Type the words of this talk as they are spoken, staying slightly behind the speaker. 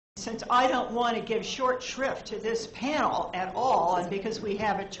Since I don't want to give short shrift to this panel at all, and because we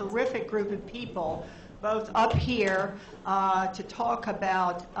have a terrific group of people both up here to talk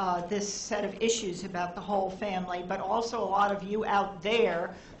about this set of issues about the whole family, but also a lot of you out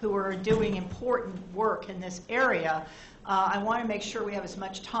there who are doing important work in this area, I want to make sure we have as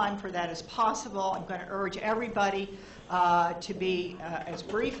much time for that as possible. I'm going to urge everybody to be as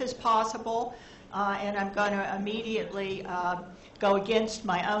brief as possible, and I'm going to immediately go against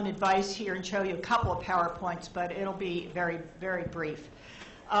my own advice here and show you a couple of PowerPoints, but it'll be very, very brief.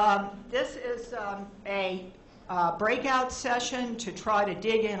 This is a breakout session to try to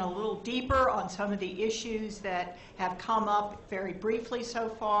dig in a little deeper on some of the issues that have come up very briefly so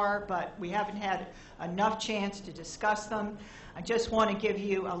far, but we haven't had enough chance to discuss them. I just want to give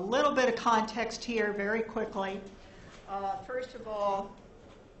you a little bit of context here very quickly. First of all,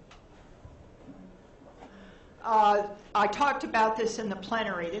 I talked about this in the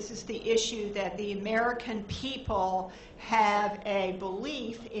plenary. This is the issue that the American people have a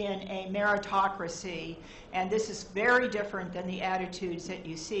belief in a meritocracy, and this is very different than the attitudes that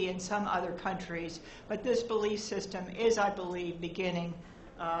you see in some other countries, but this belief system is, I believe, beginning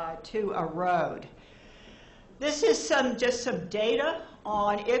to erode. This is just some data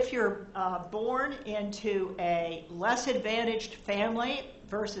on if you're born into a less advantaged family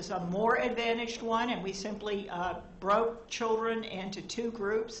versus a more advantaged one, and we simply broke children into two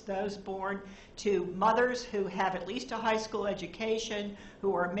groups, those born to mothers who have at least a high school education,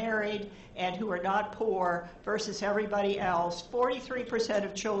 who are married, and who are not poor, versus everybody else. 43%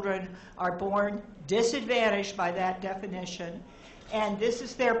 of children are born disadvantaged by that definition, and this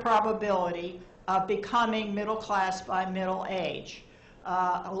is their probability of becoming middle class by middle age.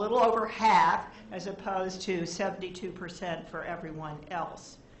 A little over half, as opposed to 72% for everyone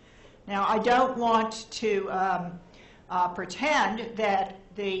else. Now, I don't want to pretend that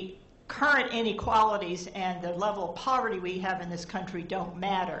the current inequalities and the level of poverty we have in this country don't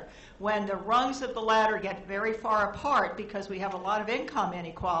matter. When the rungs of the ladder get very far apart because we have a lot of income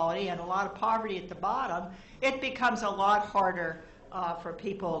inequality and a lot of poverty at the bottom, it becomes a lot harder for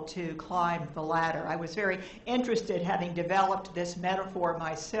people to climb the ladder. I was very interested, having developed this metaphor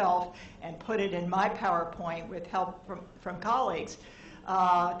myself and put it in my PowerPoint with help from colleagues.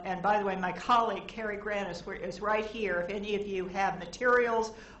 And by the way, my colleague, Carrie Granis, is right here. If any of you have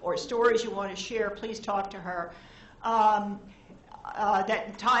materials or stories you want to share, please talk to her.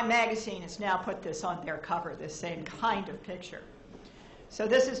 That Time magazine has now put this on their cover, this same kind of picture. So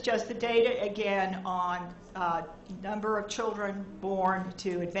this is just the data, again, on number of children born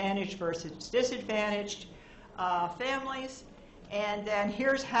to advantaged versus disadvantaged families. And then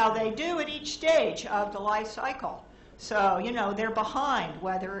here's how they do at each stage of the life cycle. So, you know, they're behind,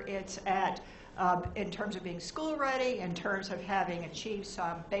 whether it's at, in terms of being school ready, in terms of having achieved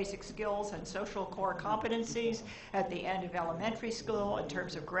some basic skills and social core competencies at the end of elementary school, in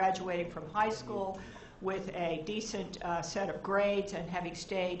terms of graduating from high school with a decent set of grades and having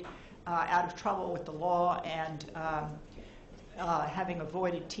stayed out of trouble with the law and having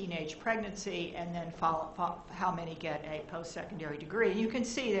avoided teenage pregnancy, and then how many get a post-secondary degree. You can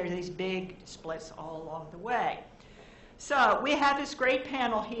see there are these big splits all along the way. So we have this great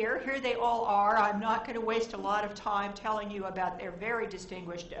panel here. Here they all are. I'm not going to waste a lot of time telling you about their very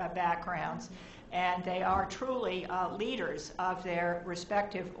distinguished backgrounds, and they are truly leaders of their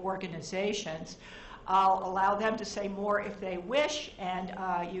respective organizations. I'll allow them to say more if they wish, and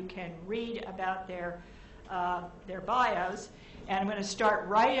you can read about their bios. And I'm going to start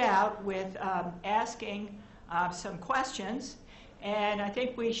right out with asking some questions. And I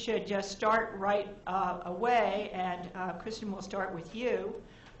think we should just start right away, and Kirsten, will start with you,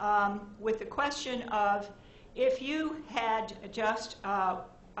 with the question of, if you had just a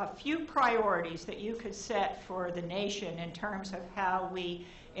few priorities that you could set for the nation in terms of how we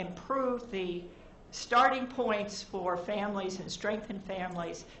improve the starting points for families and strengthen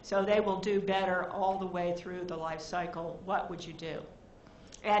families so they will do better all the way through the life cycle, what would you do?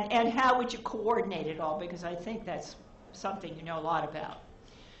 And how would you coordinate it all? Because I think that's something you know a lot about.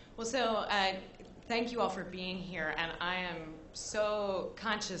 Well, so thank you all for being here, and I am so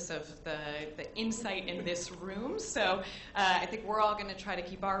conscious of the insight in this room, so I think we're all going to try to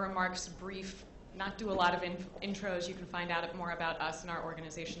keep our remarks brief, not do a lot of intros. You can find out more about us and our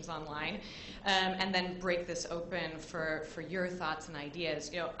organizations online, and then break this open for your thoughts and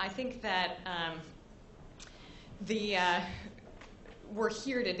ideas. You know, I think that we're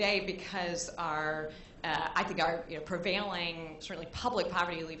here today because our I think our prevailing, certainly public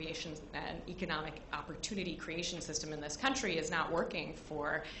poverty alleviation and economic opportunity creation system in this country is not working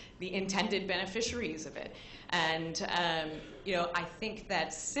for the intended beneficiaries of it. And I think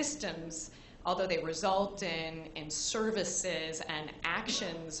that systems, although they result in services and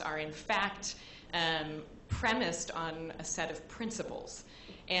actions, are in fact premised on a set of principles.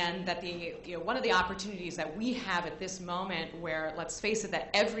 And that one of the opportunities that we have at this moment where, let's face it, that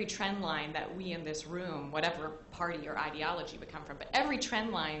every trend line that we in this room, whatever party or ideology we come from, but every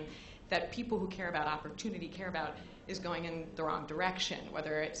trend line that people who care about opportunity care about is going in the wrong direction,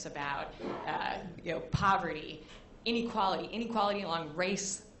 whether it's about poverty, inequality along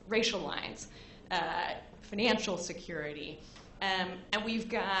racial lines, financial security. And we've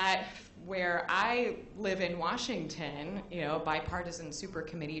got, where I live in Washington, a bipartisan super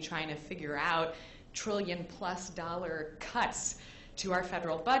committee trying to figure out $1 trillion+ cuts to our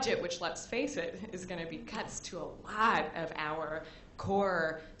federal budget, which, let's face it, is going to be cuts to a lot of our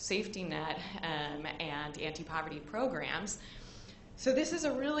core safety net and anti-poverty programs. So this is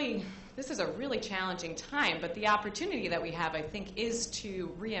a really challenging time, but the opportunity that we have, I think, is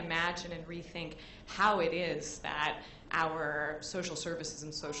to reimagine and rethink how it is that our social services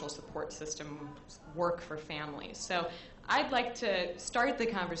and social support systems work for families. So I'd like to start the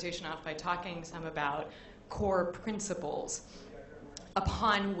conversation off by talking some about core principles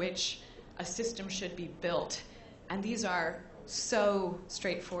upon which a system should be built. And these are so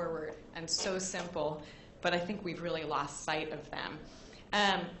straightforward and so simple, but I think we've really lost sight of them.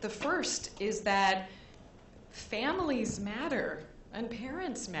 The first is that families matter and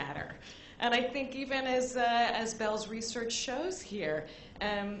parents matter. And I think even as Belle's research shows here,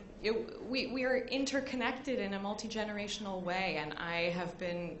 we are interconnected in a multi-generational way, and I have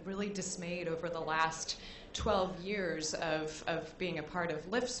been really dismayed over the last 12 years of being a part of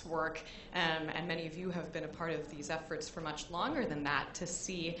LIFT's work, and many of you have been a part of these efforts for much longer than that, to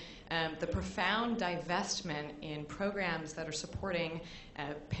see the profound divestment in programs that are supporting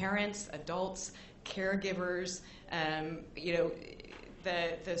parents, adults, caregivers,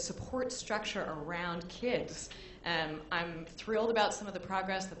 the support structure around kids. I'm thrilled about some of the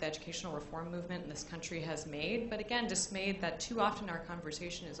progress that the educational reform movement in this country has made, but again, dismayed that too often our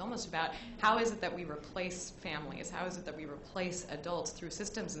conversation is almost about how is it that we replace families, how is it that we replace adults through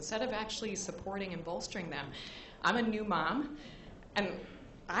systems instead of actually supporting and bolstering them. I'm a new mom, and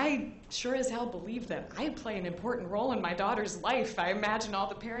I sure as hell believe that I play an important role in my daughter's life. I imagine all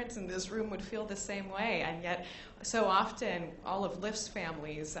the parents in this room would feel the same way, and yet so often all of LIFT's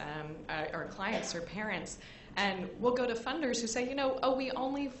families, our clients, are parents, and we'll go to funders who say, we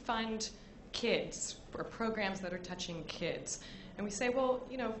only fund kids or programs that are touching kids. And we say, well,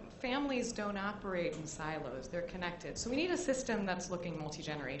 families don't operate in silos. They're connected. So we need a system that's looking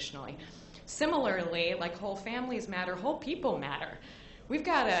multi-generationally. Similarly, like whole families matter, whole people matter. We've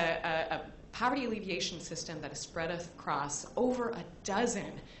got a poverty alleviation system that is spread across over a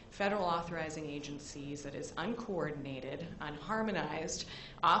dozen federal authorizing agencies that is uncoordinated, unharmonized.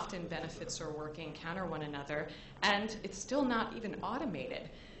 Often benefits are working counter one another, and it's still not even automated.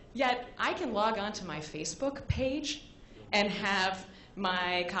 Yet I can log onto my Facebook page and have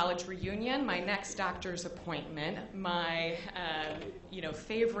my college reunion, my next doctor's appointment, my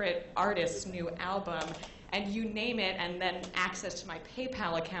favorite artist's new album, and you name it, and then access to my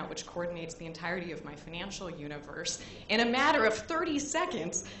PayPal account, which coordinates the entirety of my financial universe, in a matter of 30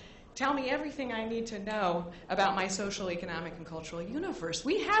 seconds, tell me everything I need to know about my social, economic, and cultural universe.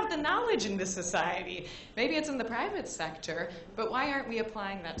 We have the knowledge in this society. Maybe it's in the private sector, but why aren't we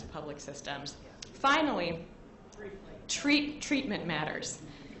applying that to public systems? Finally, treatment matters.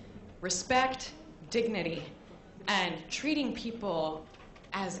 Respect, dignity, and treating people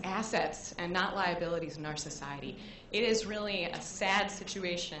as assets and not liabilities in our society. It is really a sad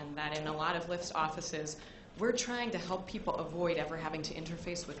situation that in a lot of LIFT's offices, we're trying to help people avoid ever having to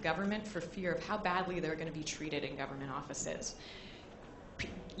interface with government for fear of how badly they're going to be treated in government offices.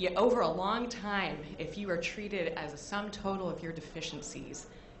 Over a long time, if you are treated as a sum total of your deficiencies,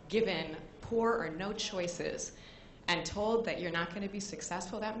 given poor or no choices, and told that you're not going to be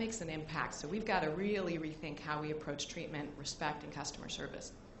successful, that makes an impact. So we've got to really rethink how we approach treatment, respect, and customer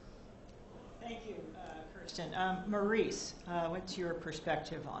service. Thank you, Kirsten. Maurice, what's your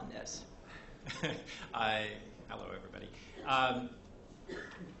perspective on this? Hello, everybody.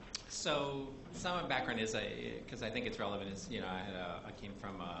 So some of my background is, because I think it's relevant, is, I came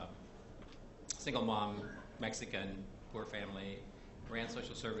from a single mom, Mexican, poor family, ran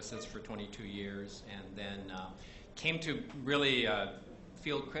social services for 22 years, and then came to really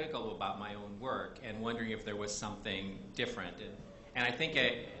feel critical about my own work and wondering if there was something different. And I think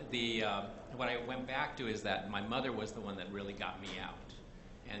what I went back to is that my mother was the one that really got me out.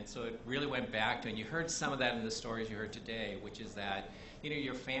 And so it really went back to, and you heard some of that in the stories you heard today, which is that,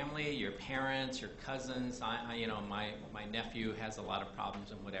 your family, your parents, your cousins, my nephew has a lot of problems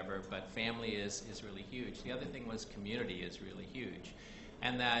and whatever, but family is really huge. The other thing was community is really huge.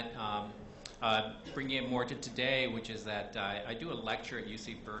 And that, bringing it more to today, which is that I do a lecture at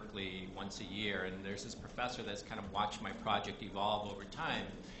UC Berkeley once a year, and there's this professor that's kind of watched my project evolve over time.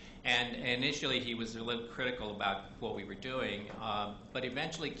 And initially, he was a little critical about what we were doing, but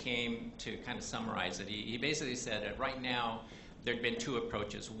eventually came to kind of summarize it. He basically said that right now, there had been two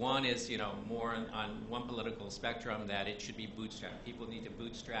approaches. One is, more on one political spectrum, that it should be bootstrapped. People need to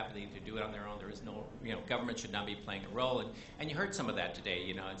bootstrap, they need to do it on their own. There is no, government should not be playing a role. And you heard some of that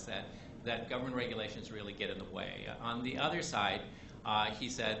today, it's that government regulations really get in the way. On the other side, he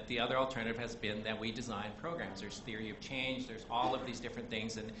said the other alternative has been that we design programs. There's theory of change, there's all of these different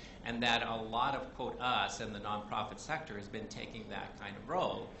things, and that a lot of, quote, us and the nonprofit sector has been taking that kind of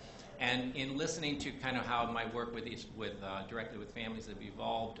role. And in listening to kind of how my work directly with families have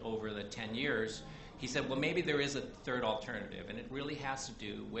evolved over the 10 years, he said, well, maybe there is a third alternative, and it really has to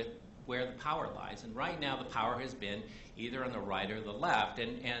do with where the power lies. And right now the power has been either on the right or the left,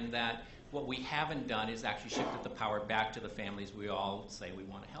 and that what we haven't done is actually shifted the power back to the families we all say we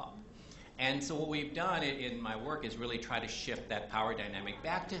want to help. And so what we've done in my work is really try to shift that power dynamic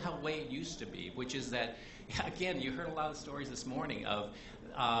back to the way it used to be, which is that, again, you heard a lot of stories this morning of,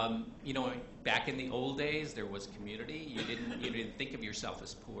 back in the old days, there was community. You didn't think of yourself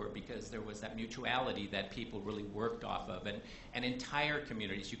as poor because there was that mutuality that people really worked off of. And entire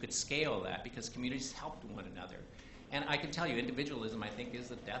communities, you could scale that because communities helped one another. And I can tell you, individualism, I think, is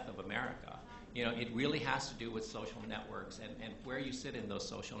the death of America. It really has to do with social networks and where you sit in those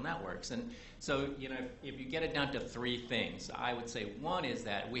social networks. And so, if you get it down to three things, I would say one is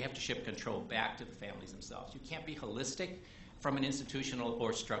that we have to shift control back to the families themselves. You can't be holistic from an institutional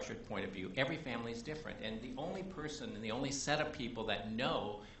or structured point of view. Every family is different. And the only person and the only set of people that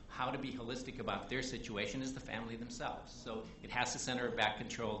know how to be holistic about their situation is the family themselves. So it has to center back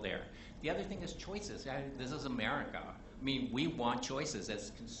control there. The other thing is choices. This is America. I mean, we want choices.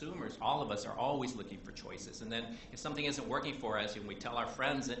 As consumers, all of us are always looking for choices. And then if something isn't working for us, we tell our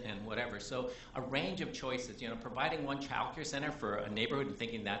friends and whatever. So a range of choices. Providing one child care center for a neighborhood and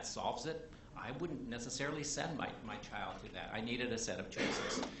thinking that solves it, I wouldn't necessarily send my child to that. I needed a set of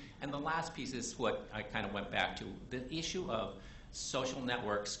choices. And the last piece is what I kind of went back to, the issue of social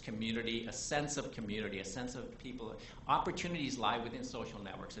networks, community, a sense of community, a sense of people. Opportunities lie within social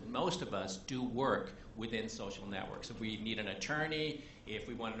networks, and most of us do work within social networks. If we need an attorney, if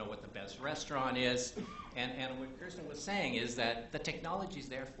we want to know what the best restaurant is, and what Kirsten was saying is that the technology is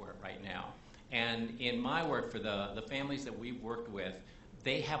there for it right now. And in my work for the families that we've worked with,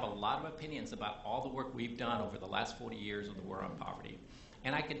 they have a lot of opinions about all the work we've done over the last 40 years of the war on poverty.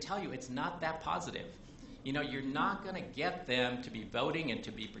 And I can tell you it's not that positive. You're not going to get them to be voting and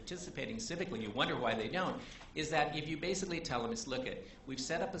to be participating civically. You wonder why they don't. Is that if you basically tell them, we've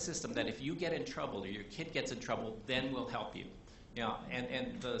set up a system that if you get in trouble or your kid gets in trouble, then we'll help you.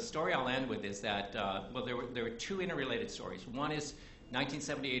 And the story I'll end with is that, there were two interrelated stories. One is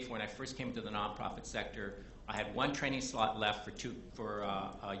 1978, when I first came to the nonprofit sector. I had one training slot left for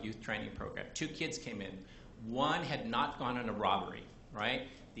a youth training program. Two kids came in. One had not gone on a robbery, right?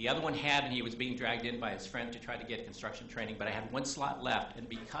 The other one had, and he was being dragged in by his friend to try to get construction training, but I had one slot left, and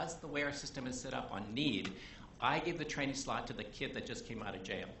because the way our system is set up on need, I gave the training slot to the kid that just came out of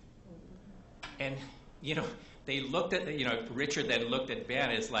jail. And, they looked at, Richard then looked at Ben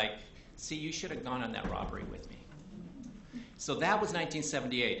as like, see, you should have gone on that robbery with me. So that was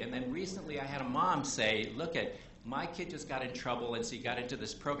 1978, and then recently I had a mom say, my kid just got in trouble, and so he got into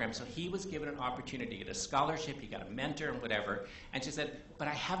this program. So he was given an opportunity to get a scholarship, he got a mentor and whatever. And she said, but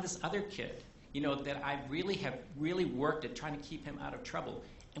I have this other kid, that I have really worked at trying to keep him out of trouble.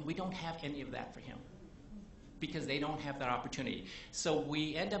 And we don't have any of that for him because they don't have that opportunity. So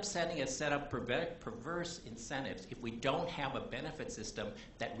we end up setting a set of perverse incentives if we don't have a benefit system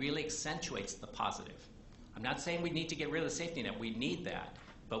that really accentuates the positive. I'm not saying we need to get rid of the safety net. We need that.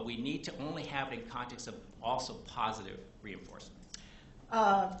 But we need to only have it in context of also positive reinforcement.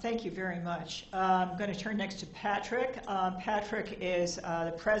 Thank you very much. I'm going to turn next to Patrick. Patrick is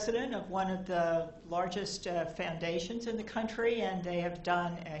the president of one of the largest foundations in the country, and they have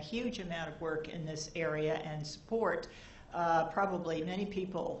done a huge amount of work in this area and support probably many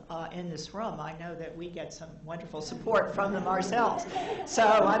people in this room. I know that we get some wonderful support from them ourselves. So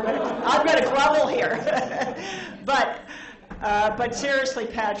I'm going to grovel here. But But seriously,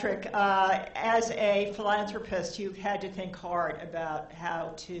 Patrick, as a philanthropist, you've had to think hard about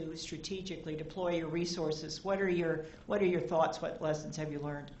how to strategically deploy your resources. What are your thoughts? What lessons have you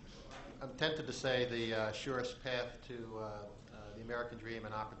learned? I'm tempted to say the surest path to the American dream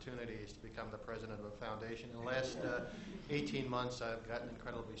and opportunity is to become the president of a foundation. In the last 18 months, I've gotten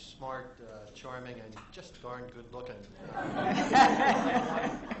incredibly smart, charming, and just darn good looking.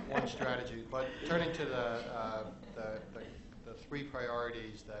 One strategy. But turning to the three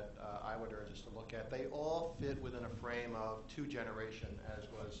priorities that I would urge us to look at, they all fit within a frame of two generation, as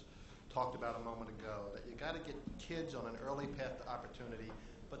was talked about a moment ago, that you got to get kids on an early path to opportunity,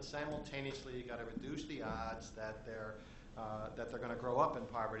 but simultaneously you got to reduce the odds that they're going to grow up in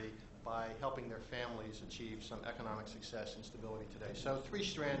poverty by helping their families achieve some economic success and stability today. So three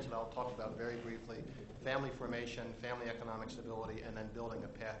strands that I'll talk about very briefly: family formation, family economic stability, and then building a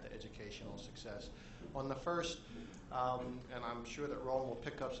path to educational success. On the first, and I'm sure that Roland will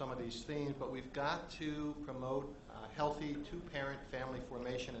pick up some of these themes, but we've got to promote healthy two-parent family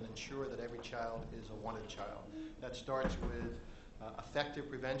formation and ensure that every child is a wanted child. That starts with effective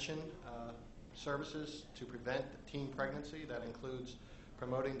prevention services to prevent teen pregnancy. That includes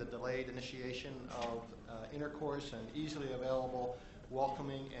promoting the delayed initiation of intercourse and easily available,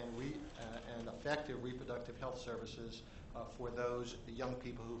 welcoming, and effective reproductive health services for those young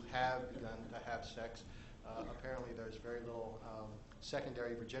people who have begun to have sex. Apparently there's very little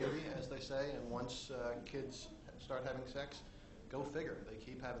secondary virginity, as they say, and once kids start having sex, go figure, they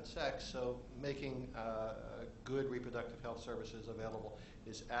keep having sex. So making good reproductive health services available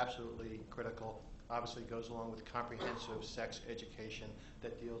is absolutely critical. Obviously goes along with comprehensive sex education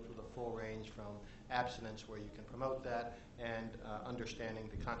that deals with a full range from abstinence, where you can promote that, and understanding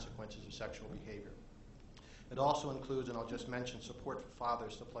the consequences of sexual behavior. It also includes, and I'll just mention, support for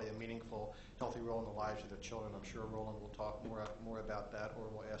fathers to play a meaningful, healthy role in the lives of their children. I'm sure Roland will talk more about that, or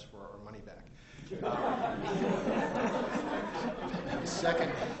will ask for our money back.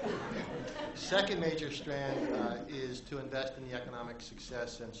 Second major strand is to invest in the economic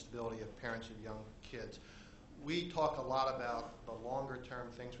success and stability of parents of young kids. We talk a lot about the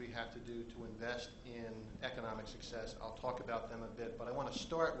longer-term things we have to do to invest in economic success. I'll talk about them a bit, but I want to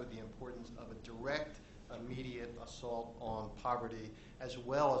start with the importance of a direct, immediate assault on poverty, as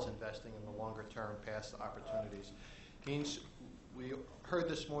well as investing in the longer-term paths to opportunities. Means we heard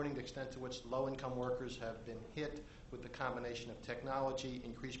this morning the extent to which low-income workers have been hit with the combination of technology,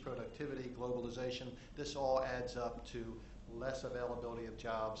 increased productivity, globalization. This all adds up to less availability of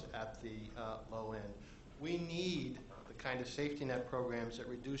jobs at the low end. We need the kind of safety net programs that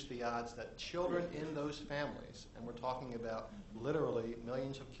reduce the odds that children in those families, and we're talking about literally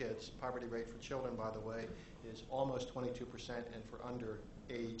millions of kids. Poverty rate for children, by the way, is almost 22%, and for under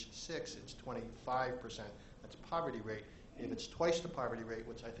age 6, it's 25%. That's poverty rate. If it's twice the poverty rate,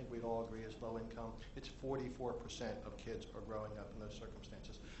 which I think we'd all agree is low income, it's 44% of kids are growing up in those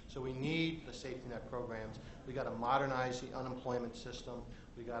circumstances. So we need the safety net programs. We got to modernize the unemployment system.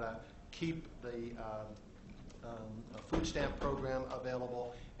 We got to keep the food stamp program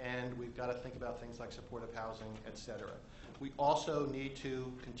available, and we've got to think about things like supportive housing, et cetera. We also need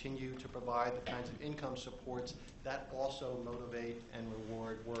to continue to provide the kinds of income supports that also motivate and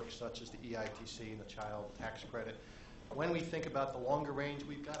reward work, such as the EITC and the child tax credit. When we think about the longer range,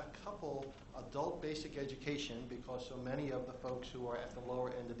 we've got a couple adult basic education, because so many of the folks who are at the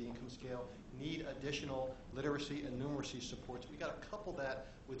lower end of the income scale need additional literacy and numeracy supports. We've got to couple that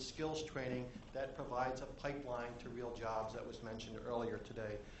with skills training that provides a pipeline to real jobs that was mentioned earlier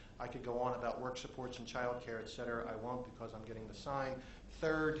today. I could go on about work supports and child care, et cetera. I won't, because I'm getting the sign.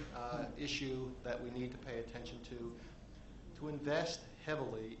 Third issue that we need to pay attention to invest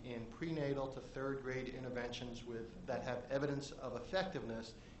heavily in prenatal to third grade interventions that have evidence of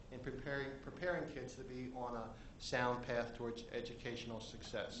effectiveness in preparing kids to be on a sound path towards educational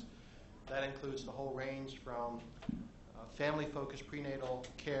success. That includes the whole range from family-focused prenatal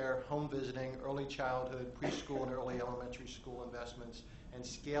care, home visiting, early childhood, preschool and early elementary school investments, and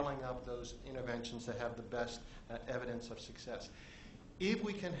scaling up those interventions that have the best evidence of success. If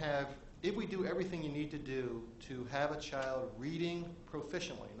we do everything you need to do to have a child reading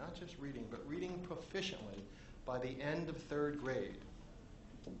proficiently, not just reading, but reading proficiently by the end of third grade,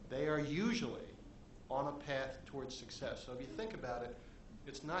 they are usually on a path towards success. So if you think about it,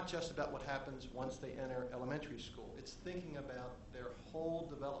 it's not just about what happens once they enter elementary school. It's thinking about their whole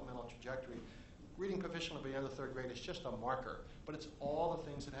developmental trajectory. Reading proficiently by the end of third grade is just a marker, but it's all the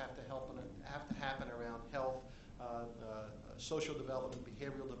things that have to happen around health, social development,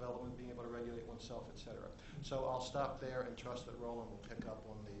 behavioral development, being able to regulate oneself, etc. So I'll stop there and trust that Roland will pick up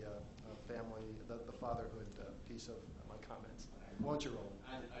on the family, the fatherhood piece of my comments. Won't you, Roland?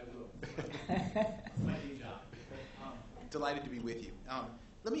 I will. My new job. Delighted to be with you. I'm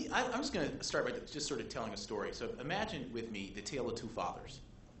just going to start by just sort of telling a story. So imagine with me the tale of two fathers.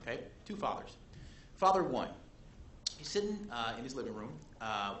 Okay, two fathers. Father one, he's sitting in his living room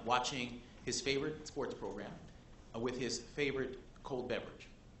watching his favorite sports program with his favorite cold beverage.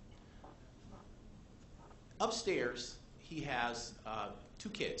 Upstairs, he has two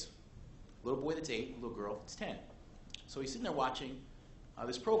kids, a little boy that's 8, a little girl that's 10. So he's sitting there watching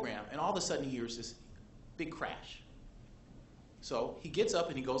this program, and all of a sudden he hears this big crash. So he gets up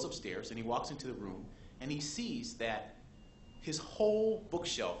and he goes upstairs and he walks into the room and he sees that his whole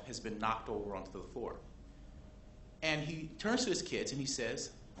bookshelf has been knocked over onto the floor. And he turns to his kids and he says,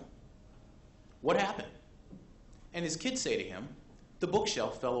 "What happened?" And his kids say to him, "The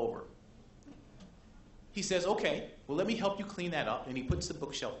bookshelf fell over." He says, "Okay, well, let me help you clean that up." And he puts the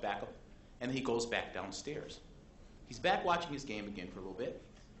bookshelf back up and then he goes back downstairs. He's back watching his game again for a little bit.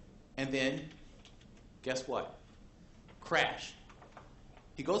 And then, guess what? Crash.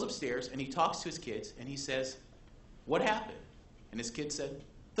 He goes upstairs and he talks to his kids and he says, "What happened?" And his kids said,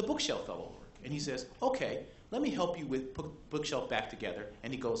 "The bookshelf fell over." And he says, "Okay, let me help you with bookshelf back together."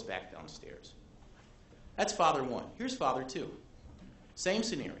 And he goes back downstairs. That's father one. Here's father two. Same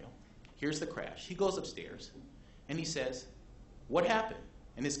scenario. Here's the crash. He goes upstairs and he says, "What happened?"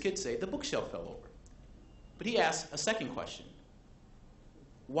 And his kids say, "The bookshelf fell over." But he asks a second question.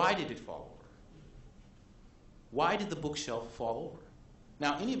 Why did it fall over? Why did the bookshelf fall over?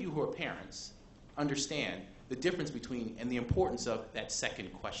 Now, any of you who are parents understand the difference between and the importance of that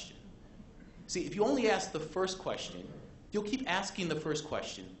second question. See, if you only ask the first question, you'll keep asking the first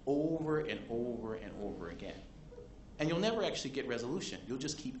question over and over and over again. And you'll never actually get resolution. You'll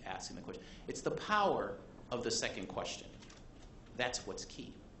just keep asking the question. It's the power of the second question. That's what's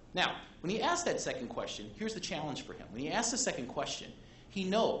key. Now, when he asks that second question, here's the challenge for him. When he asks the second question, he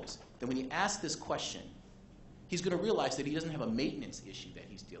knows that when he asks this question, he's going to realize that he doesn't have a maintenance issue that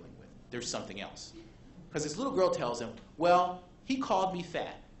he's dealing with. There's something else. Because his little girl tells him, "Well, he called me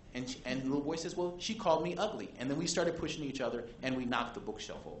fat." And the little boy says, "Well, she called me ugly." And then we started pushing each other, and we knocked the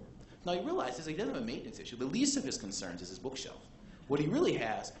bookshelf over. Now, he realizes he doesn't have a maintenance issue. The least of his concerns is his bookshelf. What he really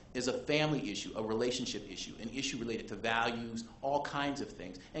has is a family issue, a relationship issue, an issue related to values, all kinds of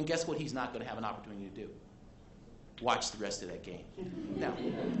things. And guess what he's not going to have an opportunity to do? Watch the rest of that game. Now,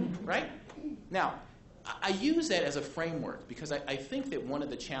 right? Now, I use that as a framework because I think that one of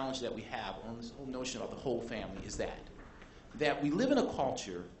the challenges that we have on this whole notion of the whole family is that we live in a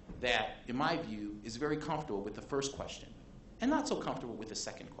culture that, in my view, is very comfortable with the first question and not so comfortable with the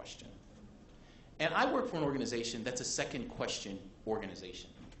second question. And I work for an organization that's a second question organization.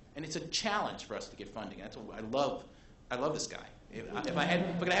 And it's a challenge for us to get funding. That's what I love this guy. If I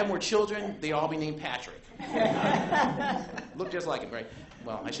had more children, they'd all be named Patrick. Look just like him, right?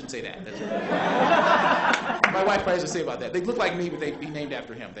 Well, I shouldn't say that. My wife probably has to say about that. They look like me, but they'd be named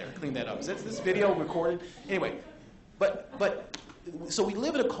after him. There, clean that up. Is this video recorded? Anyway, so we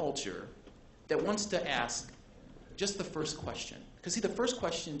live in a culture that wants to ask just the first question. Because, see, the first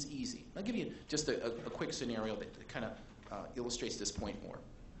question's easy. I'll give you just a quick scenario that kind of illustrates this point more.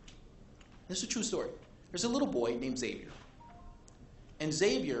 This is a true story. There's a little boy named Xavier. And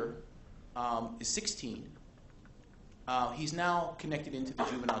Xavier is 16. He's now connected into the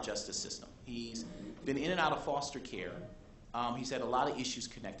juvenile justice system. He's been in and out of foster care. He's had a lot of issues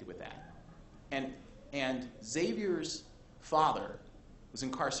connected with that. And Xavier's father was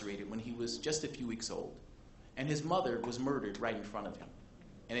incarcerated when he was just a few weeks old. And his mother was murdered right in front of him.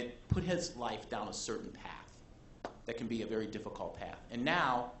 And it put his life down a certain path that can be a very difficult path. And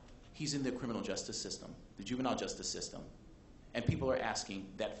now he's in the criminal justice system, the juvenile justice system. And people are asking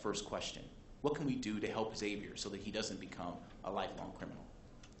that first question. What can we do to help Xavier so that he doesn't become a lifelong criminal?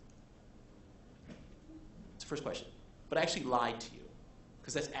 It's the first question. But I actually lied to you,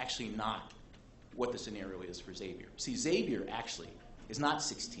 because that's actually not what the scenario is for Xavier. See, Xavier actually is not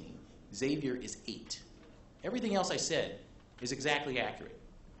 16. Xavier is 8. Everything else I said is exactly accurate.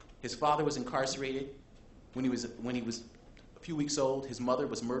 His father was incarcerated when he was a few weeks old. His mother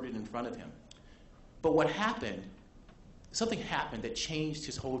was murdered in front of him. But what happened, something happened that changed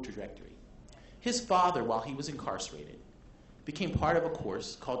his whole trajectory. His father, while he was incarcerated, became part of a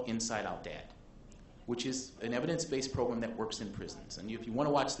course called Inside Out Dad, which is an evidence-based program that works in prisons. And if you want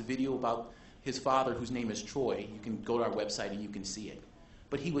to watch the video about his father, whose name is Troy, you can go to our website and you can see it.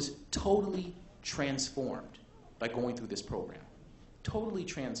 But he was totally transformed by going through this program. Totally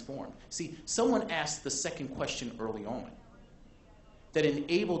transformed. See, someone asked the second question early on that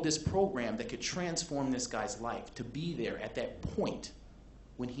enabled this program that could transform this guy's life to be there at that point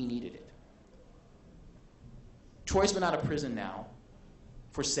when he needed it. Troy's been out of prison now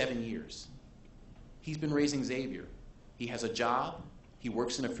for 7 years. He's been raising Xavier. He has a job. He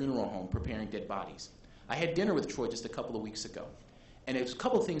works in a funeral home preparing dead bodies. I had dinner with Troy just a couple of weeks ago, and there was a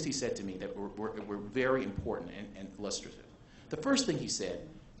couple of things he said to me that were very important and illustrative. The first thing he said,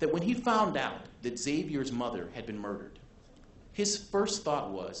 that when he found out that Xavier's mother had been murdered, his first thought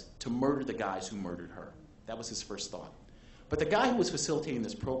was to murder the guys who murdered her. That was his first thought. But the guy who was facilitating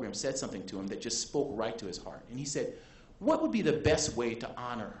this program said something to him that just spoke right to his heart. And he said, what would be the best way to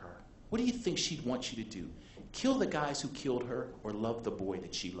honor her? What do you think she'd want you to do? Kill the guys who killed her or love the boy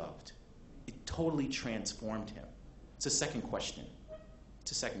that she loved? It totally transformed him. It's a second question.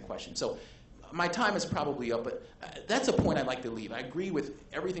 It's a second question. So my time is probably up, but that's a point I'd like to leave. I agree with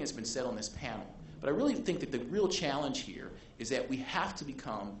everything that's been said on this panel, but I really think that the real challenge here is that we have to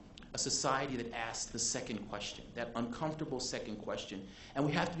become a society that asks the second question, that uncomfortable second question, and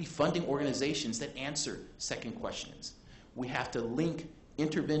we have to be funding organizations that answer second questions. We have to link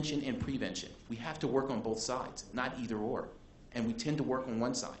intervention and prevention. We have to work on both sides, not either or, and we tend to work on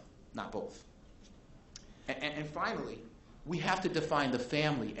one side, not both. And finally, we have to define the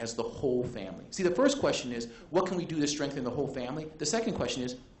family as the whole family. See, the first question is, what can we do to strengthen the whole family? The second question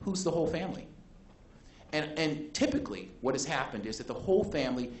is, who's the whole family? And typically, what has happened is that the whole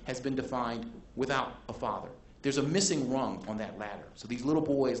family has been defined without a father. There's a missing rung on that ladder. So these little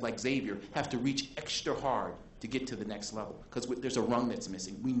boys like Xavier have to reach extra hard to get to the next level because there's a rung that's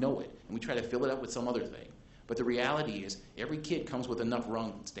missing. We know it, and we try to fill it up with some other thing. But the reality is, every kid comes with enough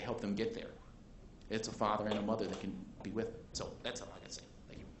rungs to help them get there. It's a father and a mother that can be with them. So that's all I can say.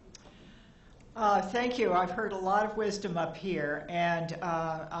 Thank you. Thank you. I've heard a lot of wisdom up here, and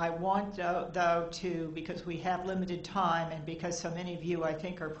I want, though, to, because we have limited time and because so many of you, I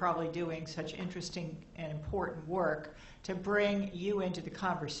think, are probably doing such interesting and important work, to bring you into the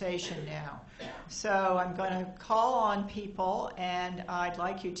conversation now. So I'm going to call on people, and I'd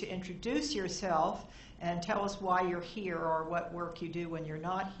like you to introduce yourself and tell us why you're here or what work you do when you're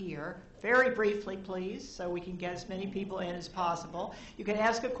not here. Very briefly, please, so we can get as many people in as possible. You can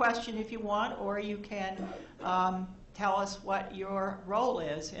ask a question if you want, or you can tell us what your role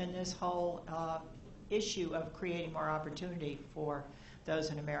is in this whole issue of creating more opportunity for those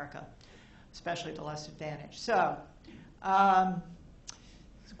in America, especially the less advantaged. So,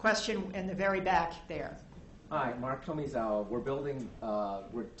 question in the very back there. Hi, Mark Tomizao.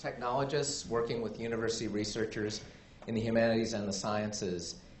 We're technologists working with university researchers in the humanities and the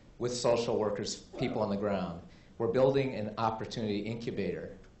sciences with social workers, people on the ground. We're building an opportunity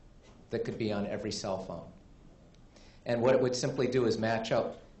incubator that could be on every cell phone. And what it would simply do is match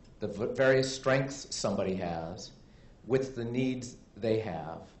up the various strengths somebody has with the needs they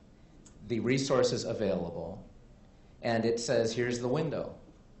have, the resources available, and it says, here's the window.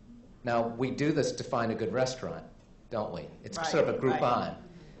 Now, we do this to find a good restaurant, don't we? It's right, sort of a Groupon. Right.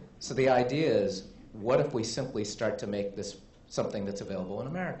 So the idea is, what if we simply start to make this something that's available in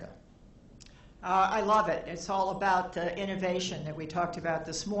America? I love it. It's all about the innovation that we talked about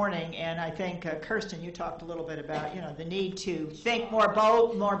this morning, and I think, Kirsten, you talked a little bit about, the need to think more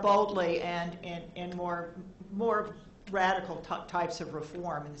boldly and in more radical types of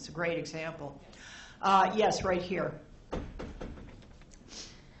reform, and it's a great example. Yes, right here.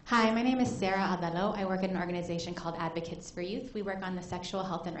 Hi, my name is Sarah Abello. I work at an organization called Advocates for Youth. We work on the sexual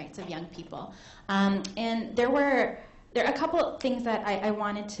health and rights of young people. And there are a couple of things that I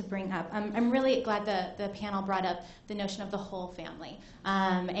wanted to bring up. I'm really glad the panel brought up the notion of the whole family.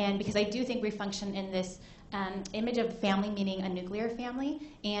 And because I do think we function in this image of family meaning a nuclear family,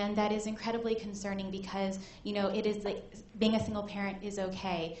 and that is incredibly concerning because, it is like being a single parent is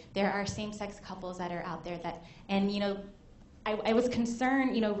okay. There are same-sex couples that are out there that, and I was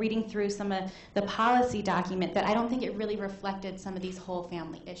concerned, reading through some of the policy document that I don't think it really reflected some of these whole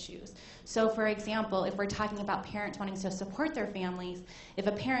family issues. So, for example, if we're talking about parents wanting to support their families, if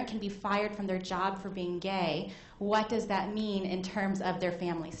a parent can be fired from their job for being gay, what does that mean in terms of their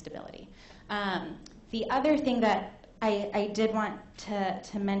family stability? The other thing that I did want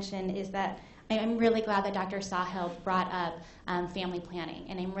to mention is that I'm really glad that Dr. Sawhill brought up family planning,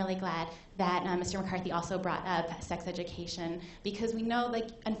 and I'm really glad that Mr. McCarthy also brought up sex education, because we know,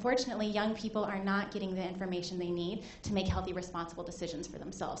 unfortunately, young people are not getting the information they need to make healthy, responsible decisions for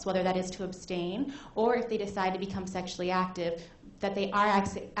themselves, whether that is to abstain or if they decide to become sexually active. that they are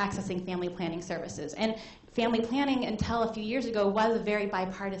accessing family planning services. And family planning, until a few years ago, was a very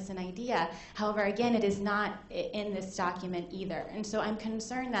bipartisan idea. However, again, it is not in this document either. And so I'm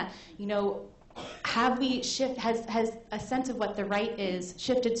concerned that, has a sense of what the right is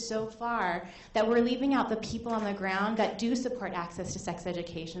shifted so far that we're leaving out the people on the ground that do support access to sex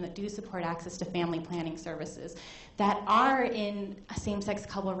education, that do support access to family planning services, that are in same-sex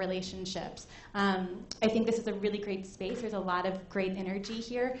couple relationships. I think this is a really great space. There's a lot of great energy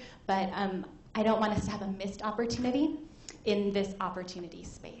here, but I don't want us to have a missed opportunity in this opportunity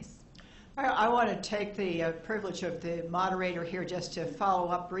space. I want to take the privilege of the moderator here just to follow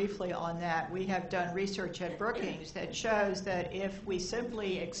up briefly on that. We have done research at Brookings that shows that if we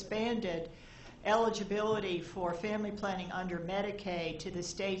simply expanded eligibility for family planning under Medicaid to the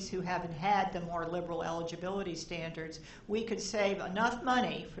states who haven't had the more liberal eligibility standards, we could save enough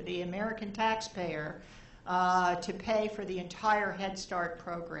money for the American taxpayer to pay for the entire Head Start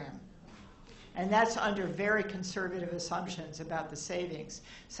program. And that's under very conservative assumptions about the savings.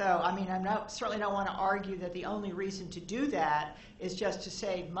 So, I mean, certainly don't want to argue that the only reason to do that is just to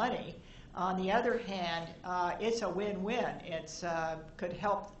save money. On the other hand, it's a win-win. It could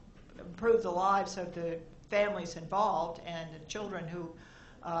help improve the lives of the families involved and the children who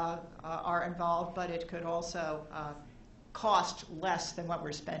are involved, but it could also cost less than what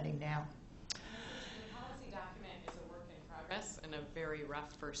we're spending now. And a very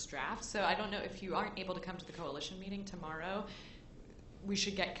rough first draft. So I don't know if you aren't able to come to the coalition meeting tomorrow, we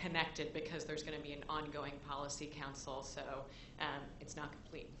should get connected because there's going to be an ongoing policy council, so it's not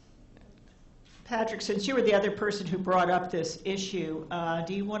complete. Patrick, since you were the other person who brought up this issue,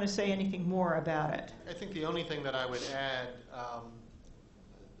 do you want to say anything more about it? I think the only thing that I would add,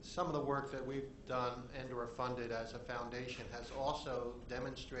 some of the work that we've done and or funded as a foundation has also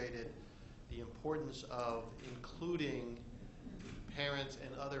demonstrated the importance of including parents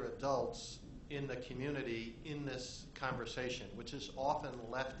and other adults in the community in this conversation, which is often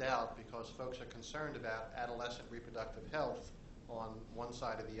left out because folks are concerned about adolescent reproductive health on one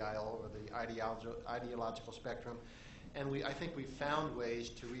side of the aisle or the ideological spectrum. And I think we've found ways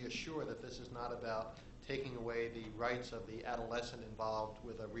to reassure that this is not about taking away the rights of the adolescent involved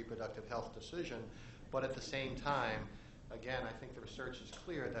with a reproductive health decision, but at the same time, again, I think the research is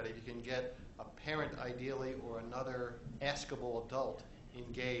clear that if you can get a parent ideally or another askable adult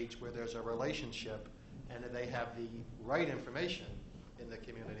engaged where there's a relationship and that they have the right information in the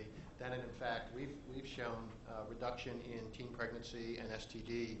community, then in fact we've shown reduction in teen pregnancy and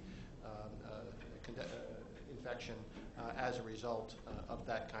STD infection as a result of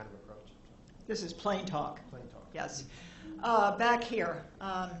that kind of approach. This is plain talk. Plain talk. Yes. Back here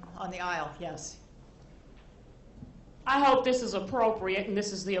on the aisle, yes. I hope this is appropriate and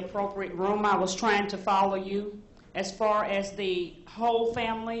this is the appropriate room. I was trying to follow you. As far as the whole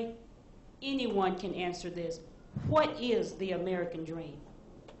family, anyone can answer this. What is the American dream?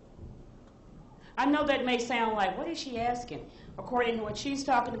 I know that may sound like, what is she asking? According to what she's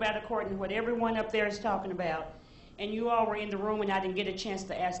talking about, according to what everyone up there is talking about, and you all were in the room and I didn't get a chance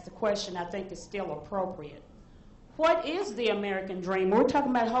to ask the question, I think it's still appropriate. What is the American dream? We're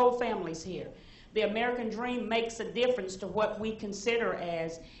talking about whole families here. The American dream makes a difference to what we consider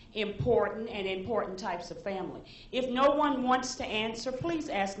as important and important types of family. If no one wants to answer, please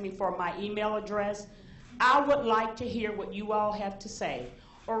ask me for my email address. I would like to hear what you all have to say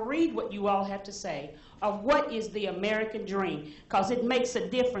or read what you all have to say of what is the American dream, because it makes a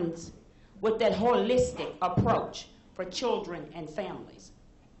difference with that holistic approach for children and families.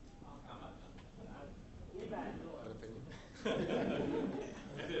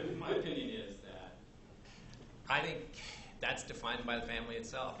 My opinion is that I think that's defined by the family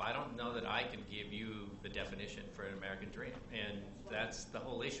itself. I don't know that I can give you the definition for an American dream, and that's the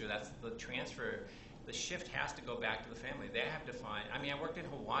whole issue. That's the transfer. The shift has to go back to the family. They have to find, I mean, I worked in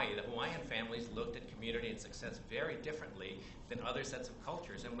Hawaii. The Hawaiian families looked at community and success very differently than other sets of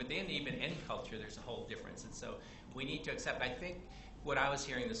cultures. And within even any culture, there's a whole difference. And so we need to accept, I think what I was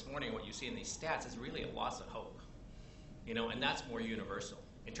hearing this morning, what you see in these stats, is really a loss of hope. You know, and that's more universal.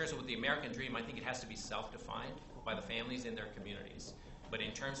 In terms of with the American dream, I think it has to be self-defined by the families in their communities. But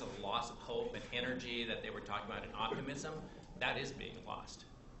in terms of loss of hope and energy that they were talking about and optimism, that is being lost,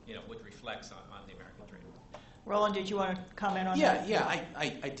 you know, which reflects on the American dream. Roland, did you want to comment on that? Yeah,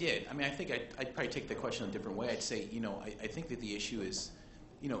 I did. I mean, I think I'd probably take the question a different way. I'd say, you know, I think that the issue is,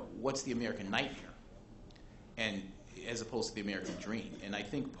 you know, what's the American nightmare, and as opposed to the American dream. And I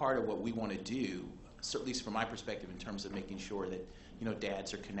think part of what we want to do, at least from my perspective, in terms of making sure that, you know,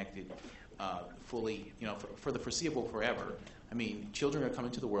 dads are connected fully, you know, for the foreseeable forever. I mean, children are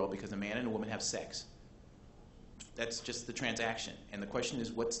coming to the world because a man and a woman have sex. That's just the transaction. And the question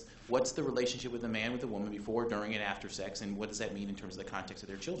is, what's the relationship with the man, with the woman, before, during, and after sex, and what does that mean in terms of the context of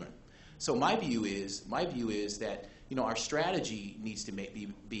their children? So my view is that our strategy needs to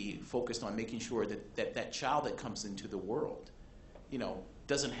be focused on making sure that child that comes into the world,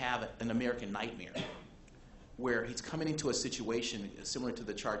 doesn't have an American nightmare, where he's coming into a situation similar to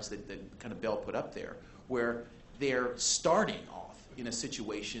the charts that kind of Bell put up there, where they're starting off in a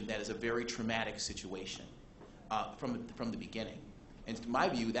situation that is a very traumatic situation from the beginning. And to my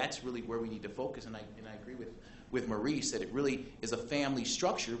view, that's really where we need to focus. And I agree with Maurice that it really is a family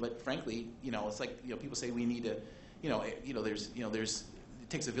structure. But frankly, it's like people say we need to, there's it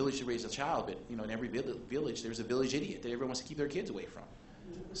takes a village to raise a child, but in every village there's a village idiot that everyone wants to keep their kids away from.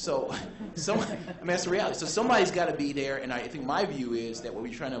 So that's the reality. So somebody's got to be there, and I think my view is that what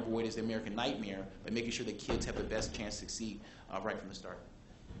we're trying to avoid is the American nightmare by making sure that kids have the best chance to succeed right from the start.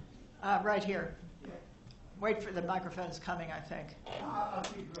 Right here. Wait for the microphone's coming, I think. I'll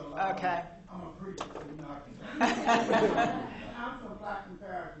keep it real loud. Okay. I'm a preacher, so I can I'm from Blackton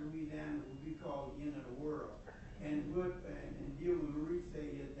Parish, Louisiana, what we call the end of the world. And deal with Maurice say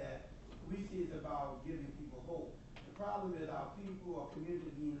is that we see it's about giving people hope. The problem is our people or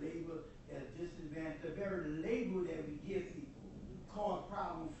community being labeled as disadvantaged. The very label that we give people cause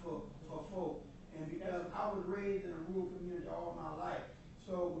problems for folk. And because I was raised in a rural community all my life,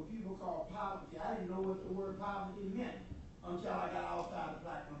 so when people call poverty, I didn't know what the word poverty meant until I got outside of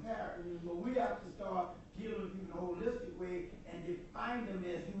Blackton Parish. But we have to start dealing with people in a holistic way and define them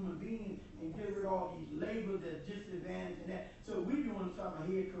as human beings and get rid of all these labels as disadvantaged and that. So we're doing something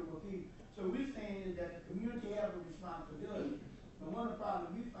here with people. So we're saying that the community has a responsibility. But one of the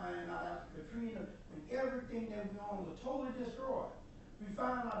problems we find out after Katrina, when everything that we own was totally destroyed, we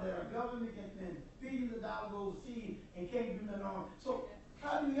found out that our government can spend billions of dollars overseas and can't do nothing on it. So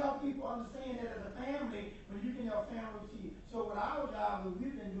how do you help people understand that as a family when you can help families see? So with our job, what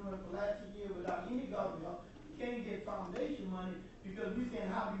we've been doing for the last 2 years without any government, we can't get foundation money because we're saying,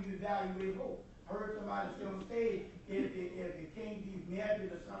 how do you evaluate hope? I heard somebody say on stage, if it can't be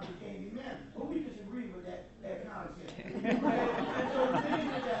married or something, it can't be married. But we disagree with that concept. And so the thing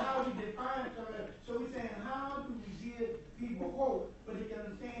is that how we define something. So we're saying, how do we give people hope, but they can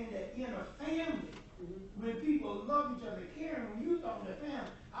understand that in a family, when people love each other, caring, when you talk to the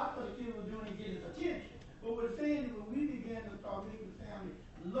family, I thought the kid was doing it to get his attention. But what it's saying is when we begin to start making the family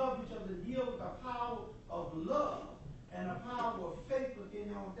love each other, deal with the power of love and the power of faith within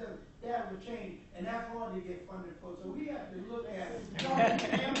their own self, that will change. And that's hard to get funded for. So we have to look at the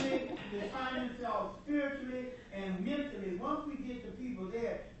family, define themselves spiritually and mentally. Once we get the people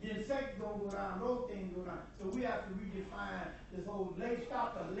there, then sex going to go down, those things go down. So we have to redefine this whole,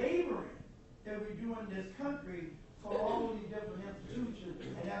 stop the laboring that we do in this country for all these different institutions,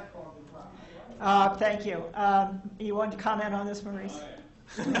 and that's causing problems. Thank you. You want to comment on this, Maurice?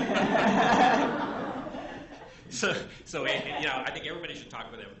 So I think everybody should talk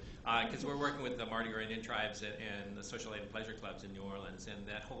with him because we're working with the Mardi Gras Indian tribes and the social aid and pleasure clubs in New Orleans, and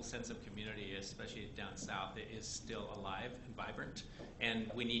that whole sense of community, especially down south, is still alive and vibrant, and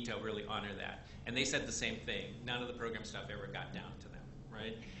we need to really honor that. And they said the same thing. None of the program stuff ever got down to them,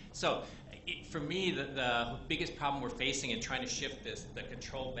 right? So for me, the biggest problem we're facing in trying to shift the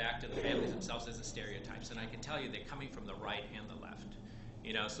control back to the families themselves is the stereotypes. And I can tell you they're coming from the right and the left.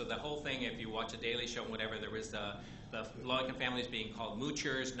 So the whole thing, if you watch a Daily Show and whatever, there was the low-income families being called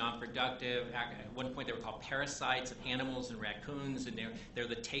moochers, non-productive. At one point they were called parasites of animals and raccoons, and they're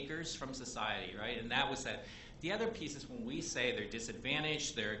the takers from society, right? And that was that. The other piece is when we say they're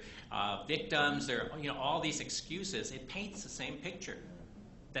disadvantaged, they're victims, they're all these excuses, it paints the same picture.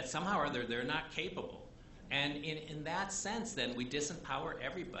 That somehow or other they're not capable. And in that sense, then, we disempower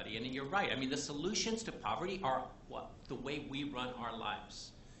everybody. And you're right. I mean, the solutions to poverty are the way we run our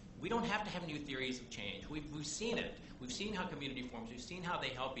lives. We don't have to have new theories of change. We've seen it. We've seen how community forms. We've seen how they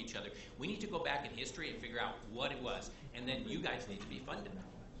help each other. We need to go back in history and figure out what it was. And then you guys need to be funded.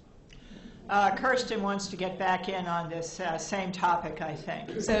 Kirsten wants to get back in on this same topic, I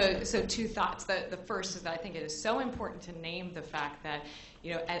think. So two thoughts. The first is that I think it is so important to name the fact that,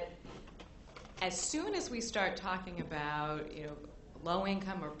 as soon as we start talking about, low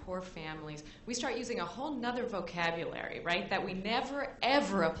income or poor families, we start using a whole nother vocabulary, right, that we never,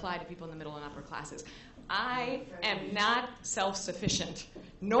 ever apply to people in the middle and upper classes. I am not self-sufficient,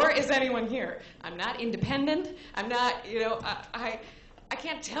 nor is anyone here. I'm not independent. I'm not, I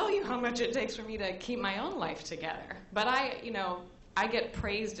can't tell you how much it takes for me to keep my own life together. But I get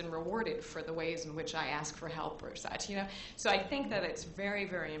praised and rewarded for the ways in which I ask for help or such, So I think that it's very,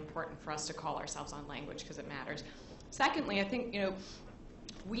 very important for us to call ourselves on language because it matters. Secondly, I think,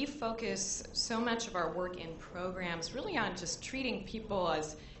 we focus so much of our work in programs really on just treating people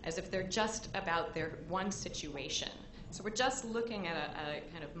as if they're just about their one situation. So we're just looking at a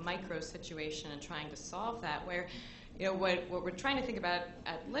kind of micro situation and trying to solve that, where what we're trying to think about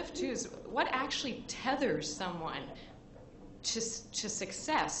at Lift too is what actually tethers someone to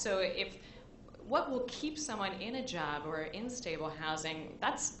success. So what will keep someone in a job or in stable housing,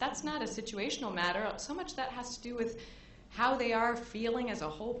 that's not a situational matter. So much that has to do with how they are feeling as a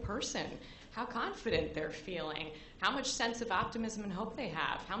whole person, how confident they're feeling, how much sense of optimism and hope they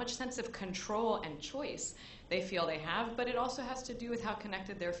have, how much sense of control and choice they feel they have, but it also has to do with how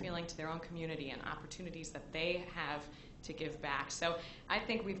connected they're feeling to their own community and opportunities that they have to give back. So I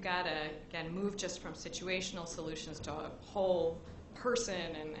think we've got to, again, move just from situational solutions to a whole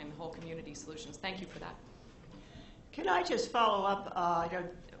person and whole community solutions. Thank you for that. Can I just follow up?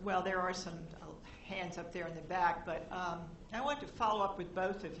 Well, there are some hands up there in the back, but I want to follow up with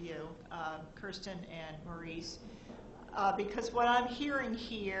both of you, Kirsten and Maurice, because what I'm hearing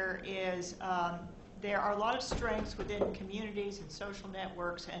here is there are a lot of strengths within communities and social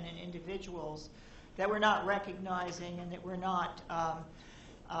networks and in individuals that we're not recognizing and that we're not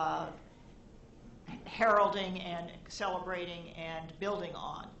heralding and celebrating and building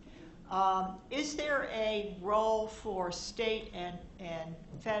on. Is there a role for state and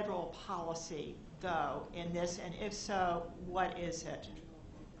federal policy, though, in this? And if so, what is it?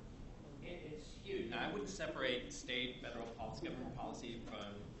 It's huge. Now, I wouldn't separate state, federal policy, government policy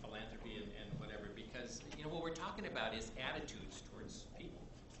from philanthropy and whatever, because what we're talking about is attitudes towards people.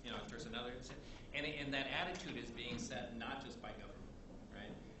 If there's another, and that attitude is being set not just by government,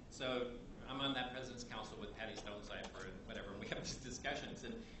 right? So I'm on that President's Council with Patty Stonecipher and whatever, and we have these discussions,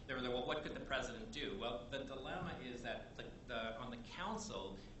 and they were there, well, what could the president do? Well, the dilemma is that on the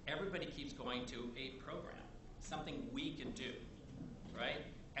council, everybody keeps going to a program, something we can do, right?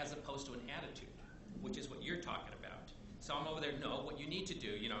 As opposed to an attitude, which is what you're talking about. So I'm over there, no, what you need to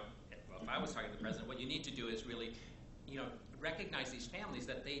do, well, if I was talking to the president, what you need to do is really, recognize these families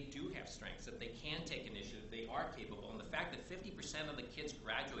that they do have strengths, that they can take initiative, they are capable. And the fact that 50% of the kids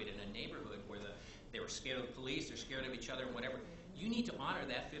graduate in a neighborhood where they were scared of the police, they're scared of each other and whatever, you need to honor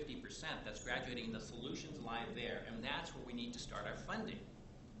that 50% that's graduating. The solutions lie there, and that's where we need to start our funding.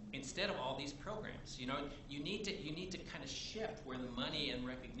 Instead of all these programs, you need to kind of shift where the money and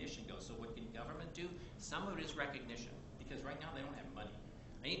recognition goes. So what can government do? Some of it is recognition, because right now they don't have money.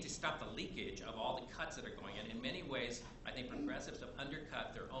 They need to stop the leakage of all the cuts that are going in. In many ways, I think progressives have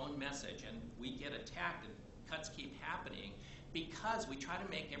undercut their own message, and we get attacked, and cuts keep happening because we try to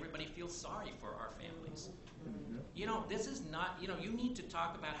make everybody feel sorry for our families. This is not, you need to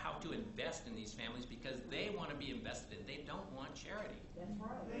talk about how to invest in these families because they want to be invested in. They don't want charity. That's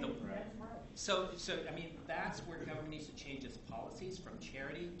right. That's right. So that's where government needs to change its policies from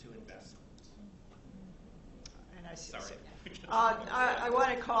charity to investment. And I see. Sorry. I want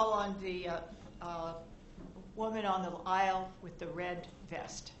to call on the woman on the aisle with the red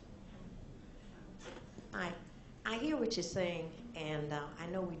vest. Hi. I hear what you're saying, and I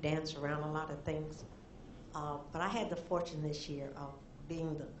know we dance around a lot of things, but I had the fortune this year of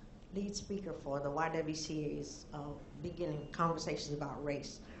being the lead speaker for the YW series beginning conversations about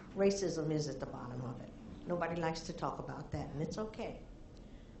race. Racism is at the bottom of it. Nobody likes to talk about that, and it's okay.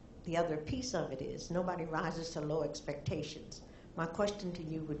 The other piece of it is nobody rises to low expectations. My question to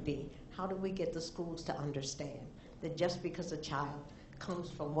you would be, how do we get the schools to understand that just because a child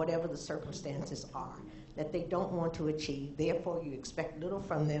comes from whatever the circumstances are, that they don't want to achieve, therefore you expect little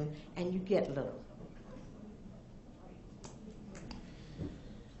from them and you get little?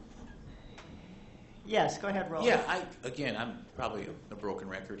 Yes, go ahead, Roland. Yeah, I'm probably a broken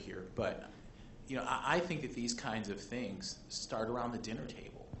record here, but I think that these kinds of things start around the dinner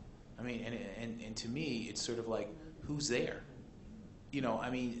table. And to me, it's sort of like, who's there?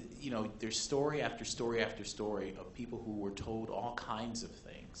 There's story after story after story of people who were told all kinds of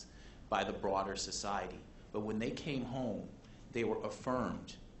things by the broader society. But when they came home, they were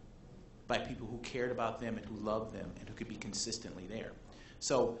affirmed by people who cared about them and who loved them and who could be consistently there.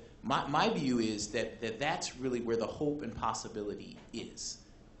 So my view is that that's really where the hope and possibility is.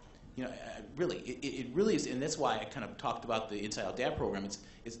 Really, it really is, and that's why I kind of talked about the Inside Out Dad program.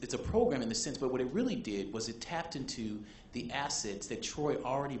 It's a program in the sense, but what it really did was it tapped into the assets that Troy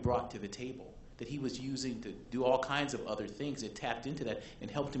already brought to the table, that he was using to do all kinds of other things. It tapped into that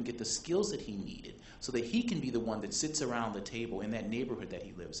and helped him get the skills that he needed so that he can be the one that sits around the table in that neighborhood that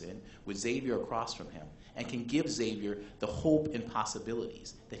he lives in with Xavier across from him and can give Xavier the hope and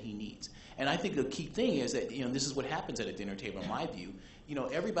possibilities that he needs. And I think the key thing is that, this is what happens at a dinner table in my view.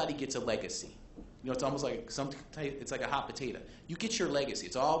 Everybody gets a legacy. You know, it's almost like it's like a hot potato. You get your legacy.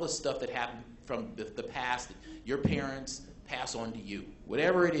 It's all the stuff that happened from the past that your parents pass on to you.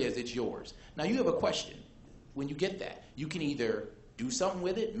 Whatever it is, it's yours. Now you have a question. When you get that, you can either do something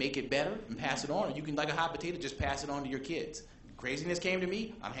with it, make it better, and pass it on, or you can, like a hot potato, just pass it on to your kids. Craziness came to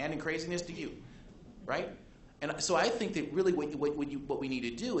me, I'm handing craziness to you, right? And so I think that really what we need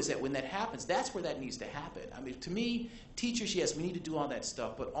to do is that when that happens, that's where that needs to happen. I mean, to me, teachers, yes, we need to do all that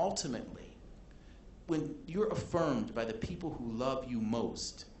stuff, but ultimately, when you're affirmed by the people who love you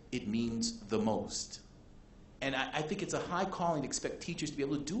most, it means the most. And I think it's a high calling to expect teachers to be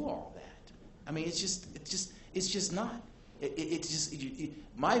able to do all that. I mean, it's just not.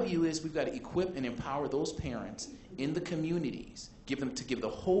 My view is we've got to equip and empower those parents in the communities, give the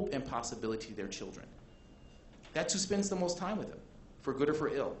hope and possibility to their children. That's who spends the most time with them, for good or for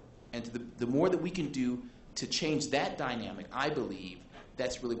ill. And the more that we can do to change that dynamic, I believe,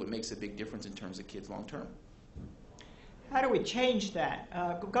 that's really what makes a big difference in terms of kids long term. How do we change that?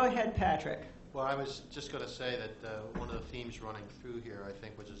 Go ahead, Patrick. Well, I was just going to say that one of the themes running through here, I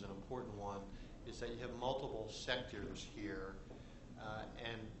think, which is an important one, is that you have multiple sectors here,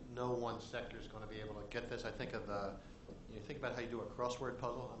 and no one sector is going to be able to get this. I think of you think about how you do a crossword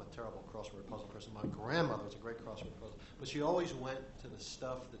puzzle. I'm a terrible crossword puzzle person. My grandmother was a great crossword puzzle, but she always went to the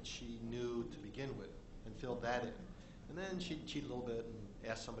stuff that she knew to begin with and filled that in, and then she'd cheat a little bit and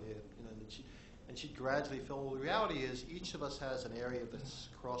ask somebody, and she'd gradually fill. Well, the reality is, each of us has an area of this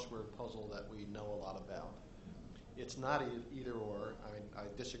crossword puzzle that we know a lot about. It's not either or. I mean, I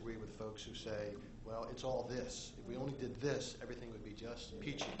disagree with folks who say, well, it's all this. If we only did this, everything would be just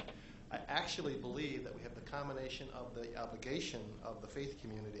peachy. I actually believe that we have the combination of the obligation of the faith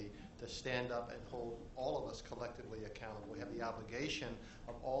community to stand up and hold all of us collectively accountable. We have the obligation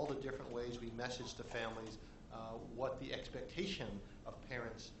of all the different ways we message to families what the expectation of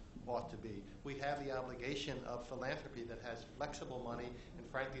parents ought to be. We have the obligation of philanthropy that has flexible money and,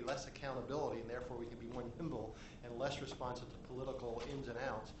 frankly, less accountability, and therefore we can be more nimble and less responsive to political ins and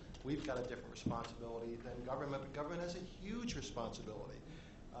outs. We've got a different responsibility than government, but government has a huge responsibility.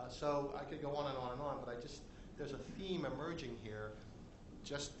 So I could go on and on and on, but there's a theme emerging here.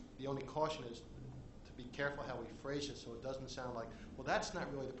 Just the only caution is to be careful how we phrase it so it doesn't sound like, well, that's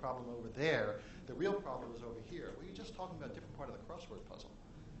not really the problem over there. The real problem is over here. Well, you're just talking about a different part of the crossword puzzle,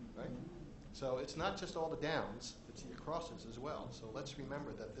 right? So it's not just all the downs, it's the crosses as well. So let's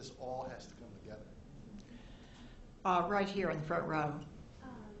remember that this all has to come together. Right here in the front row.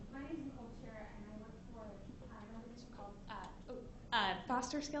 My name is Nicole Chair, and I work for an organization called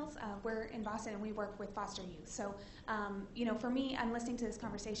Foster Skills. We're in Boston, and we work with foster youth. So, for me, I'm listening to this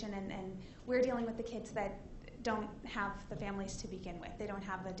conversation, and we're dealing with the kids that don't have the families to begin with. They don't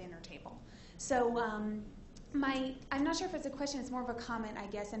have the dinner table. So I'm not sure if it's a question, it's more of a comment, I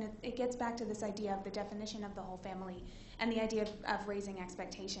guess, and it gets back to this idea of the definition of the whole family and the idea of raising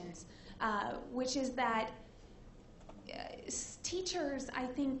expectations, which is that teachers, I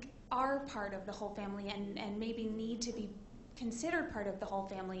think, are part of the whole family and maybe need to be considered part of the whole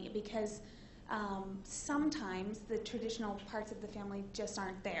family because sometimes the traditional parts of the family just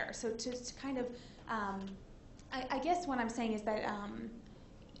aren't there. So to kind of, I guess what I'm saying is that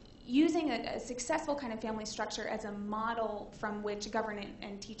using a successful kind of family structure as a model from which government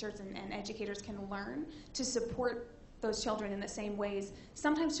and teachers and educators can learn to support those children in the same ways.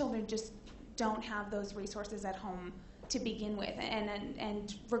 Sometimes children just don't have those resources at home to begin with,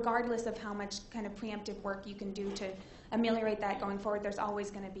 and regardless of how much kind of preemptive work you can do to ameliorate that going forward, there's always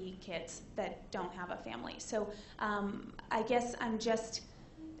going to be kids that don't have a family. So I guess I'm just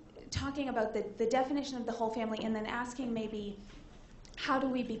talking about the definition of the whole family and then asking maybe how do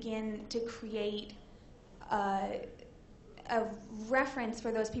we begin to create a reference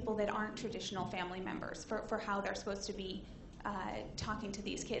for those people that aren't traditional family members for how they're supposed to be talking to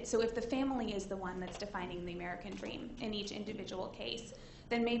these kids. So if the family is the one that's defining the American dream in each individual case,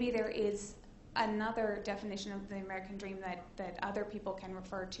 then maybe there is another definition of the American dream that other people can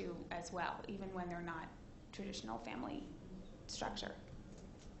refer to as well, even when they're not traditional family structure.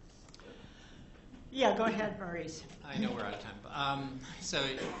 Yeah, go ahead, Maurice. I know we're out of time. So,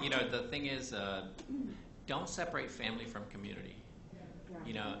 the thing is, don't separate family from community.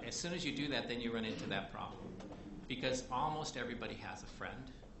 As soon as you do that, then you run into that problem. Because almost everybody has a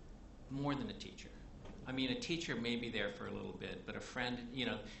friend, more than a teacher. I mean, a teacher may be there for a little bit, but a friend,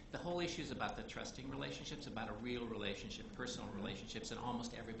 the whole issue is about the trusting relationships, about a real relationship, personal relationships, and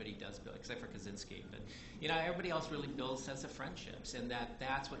almost everybody does build, except for Kaczynski. But, everybody else really builds sense of friendships, and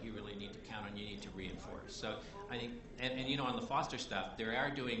that's what you really need to count on, you need to reinforce. So I think, and on the foster stuff, they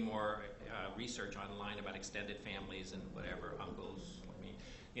are doing more research online about extended families and whatever, uncles,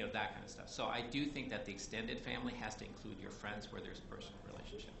 you know, that kind of stuff. So I do think that the extended family has to include your friends where there's a personal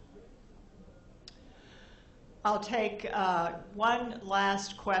relationship. I'll take one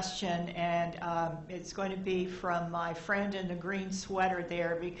last question, and it's going to be from my friend in the green sweater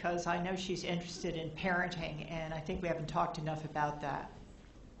there, because I know she's interested in parenting, and I think we haven't talked enough about that.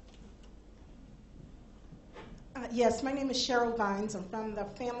 Yes, my name is Cheryl Vines. I'm from the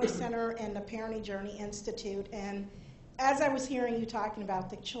Family Center and the Parenting Journey Institute. And as I was hearing you talking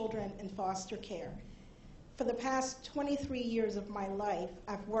about the children in foster care, for the past 23 years of my life,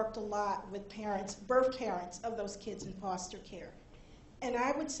 I've worked a lot with parents, birth parents of those kids in foster care. And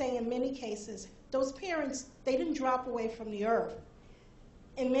I would say in many cases, those parents, they didn't drop away from the earth.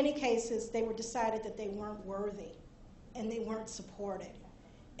 In many cases, they were decided that they weren't worthy and they weren't supported.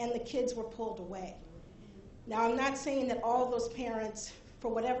 And the kids were pulled away. Now, I'm not saying that all of those parents,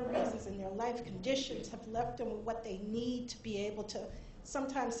 for whatever reasons in their life conditions, have left them with what they need to be able to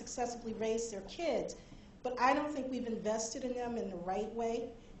sometimes successfully raise their kids. But I don't think we've invested in them in the right way.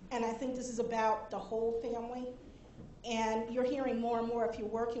 And I think this is about the whole family. And you're hearing more and more, if you're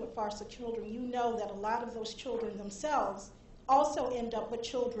working with foster children, you know that a lot of those children themselves also end up with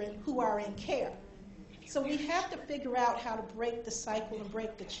children who are in care. So we have to figure out how to break the cycle and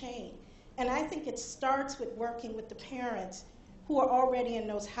break the chain. And I think it starts with working with the parents who are already in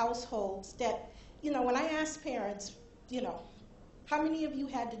those households that, you know, when I ask parents, you know, how many of you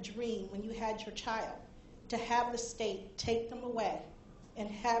had the dream when you had your child to have the state take them away and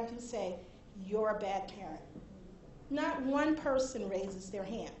have you say, you're a bad parent? Not one person raises their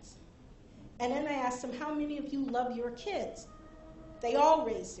hands. And then I ask them, how many of you love your kids? They all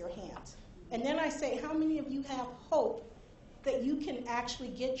raise their hands. And then I say, how many of you have hope that you can actually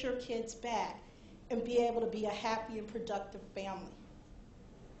get your kids back and be able to be a happy and productive family?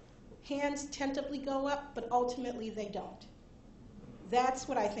 Hands tentatively go up, but ultimately they don't. That's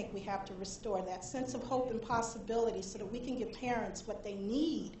what I think we have to restore, that sense of hope and possibility, so that we can give parents what they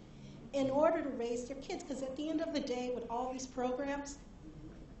need in order to raise their kids. Because at the end of the day, with all these programs,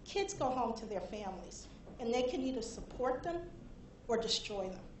 kids go home to their families, and they can either support them or destroy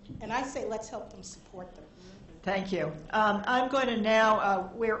them. And I say, let's help them support them. Thank you. I'm going to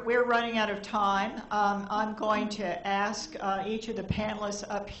now, we're running out of time. I'm going to ask each of the panelists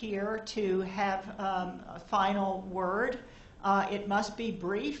up here to have a final word. It must be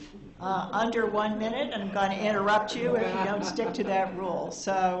brief, under 1 minute, and I'm going to interrupt you if you don't stick to that rule.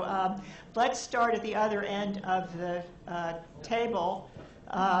 So let's start at the other end of the table.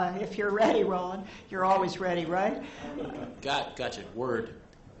 If you're ready, Roland. You're always ready, right? Gotcha. Word.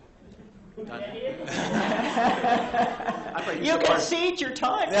 You can cede your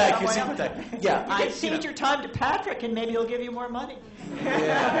time. Yeah, I can cede my time. Yeah, you can cede your time to Patrick, and maybe he'll give you more money.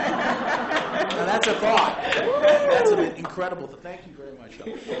 Yeah. Now that's a thought. That's an incredible thought. Thank you very much for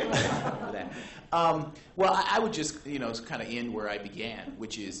that. Well, I would just, kind of end where I began,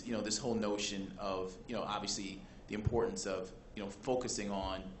 which is, this whole notion of, obviously the importance of, focusing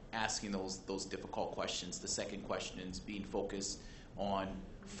on asking those difficult questions. The second question is being focused on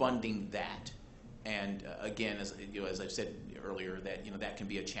funding that. And again, as I said earlier, that that can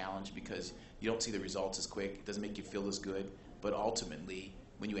be a challenge because you don't see the results as quick. It doesn't make you feel as good. But ultimately,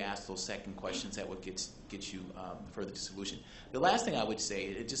 when you ask those second questions, that what gets you further to solution. The last thing I would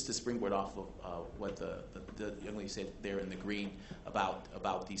say, just to springboard off of what the young lady said there in the green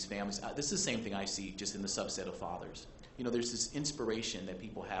about these families, this is the same thing I see just in the subset of fathers. There's this inspiration that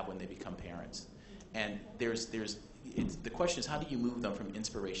people have when they become parents, and the question is, how do you move them from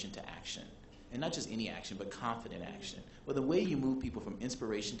inspiration to action? And not just any action, but confident action. Well, the way you move people from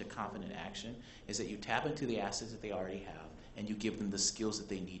inspiration to confident action is that you tap into the assets that they already have, and you give them the skills that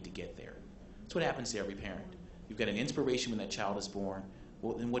they need to get there. That's what happens to every parent. You've got an inspiration when that child is born.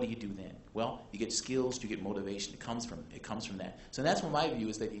 Well, then what do you do then? Well, you get skills, you get motivation. It comes from that. So that's what my view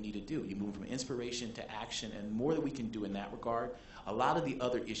is that you need to do. You move from inspiration to action, and the more that we can do in that regard, a lot of the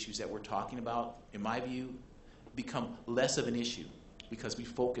other issues that we're talking about, in my view, become less of an issue because we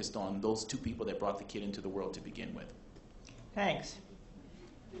focused on those two people that brought the kid into the world to begin with. Thanks.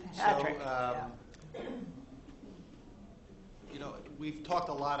 Patrick. We've talked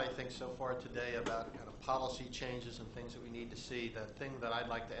a lot, I think, so far today about kind of policy changes and things that we need to see. The thing that I'd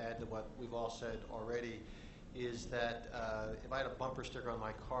like to add to what we've all said already is that if I had a bumper sticker on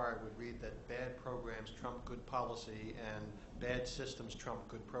my car, it would read that bad programs trump good policy and bad systems trump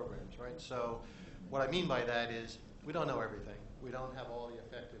good programs, right? So what I mean by that is we don't know everything. We don't have all the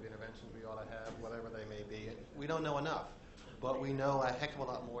effective interventions we ought to have, whatever they may be. We don't know enough, but we know a heck of a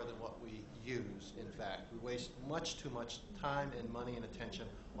lot more than what we use, in fact. We waste much too much time and money and attention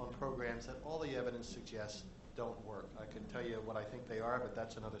on programs that all the evidence suggests don't work. I can tell you what I think they are, but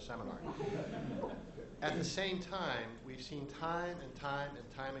that's another seminar. At the same time, we've seen time and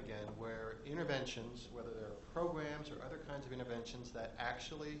time again where interventions, whether they're programs or other kinds of interventions that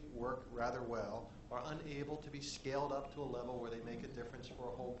actually work rather well, are unable to be scaled up to a level where they make a difference for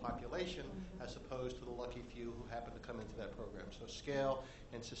a whole population as opposed to the lucky few who happen to come into that program. So scale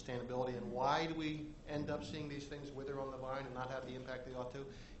and sustainability. And why do we end up seeing these things wither on the vine and not have the impact they ought to?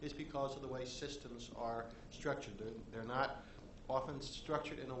 Is because of the way systems are structured. They're not often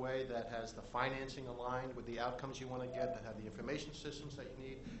structured in a way that has the financing aligned with the outcomes you want to get, that have the information systems that you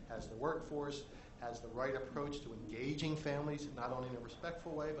need, has the workforce, has the right approach to engaging families, not only in a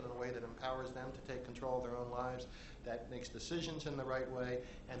respectful way, but in a way that empowers them to take control of their own lives, that makes decisions in the right way,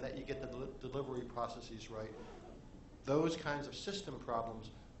 and that you get the delivery processes right. Those kinds of system problems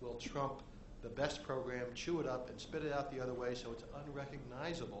will trump the best program, chew it up, and spit it out the other way so it's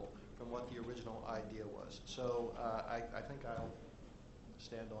unrecognizable from what the original idea was. So I think I'll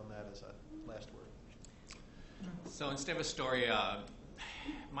stand on that as a last word. So instead of a story,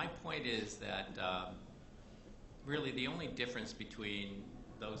 my point is that really the only difference between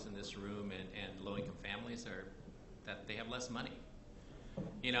those in this room and low-income families are that they have less money.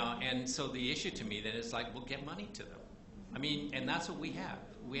 You know, and so the issue to me then is like, we'll get money to them. I mean, and that's what we have.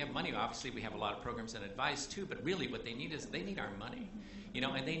 We have money. Obviously, we have a lot of programs and advice too, but really what they need is they need our money. You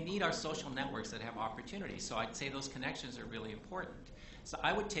know, and they need our social networks that have opportunities. So I'd say those connections are really important. So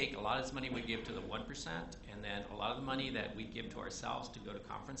I would take a lot of this money we give to the 1%, and then a lot of the money that we give to ourselves to go to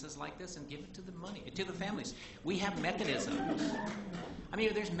conferences like this, and give it to the families. We have mechanisms. I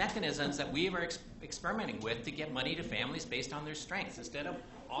mean, there's mechanisms that we are experimenting with to get money to families based on their strengths. Instead of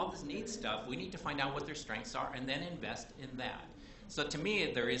all this needs stuff, we need to find out what their strengths are and then invest in that. So to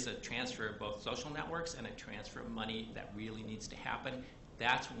me, there is a transfer of both social networks and a transfer of money that really needs to happen.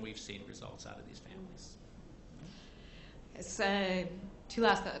 That's when we've seen results out of these families. It's, two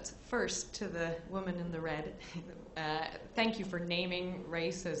last thoughts. First, to the woman in the red, thank you for naming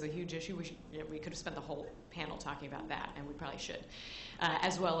race as a huge issue. We could have spent the whole panel talking about that, and we probably should,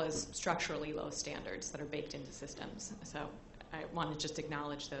 as well as structurally low standards that are baked into systems. So I want to just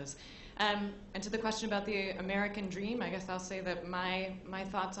acknowledge those. And to the question about the American dream, I guess I'll say that my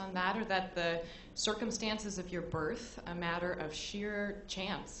thoughts on that are that the circumstances of your birth, a matter of sheer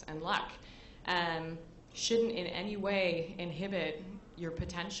chance and luck, shouldn't in any way inhibit your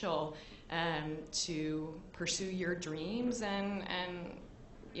potential to pursue your dreams and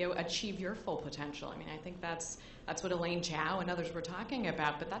achieve your full potential. I mean, I think that's what Elaine Chao and others were talking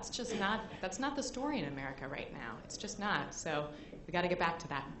about, but that's not the story in America right now. It's just not. So we got to get back to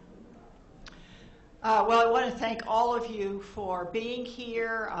that. Well, I want to thank all of you for being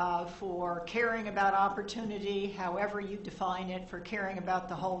here, for caring about opportunity, however you define it, for caring about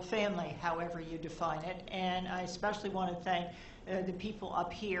the whole family, however you define it. And I especially want to thank the people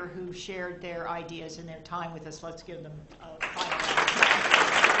up here who shared their ideas and their time with us. Let's give them a final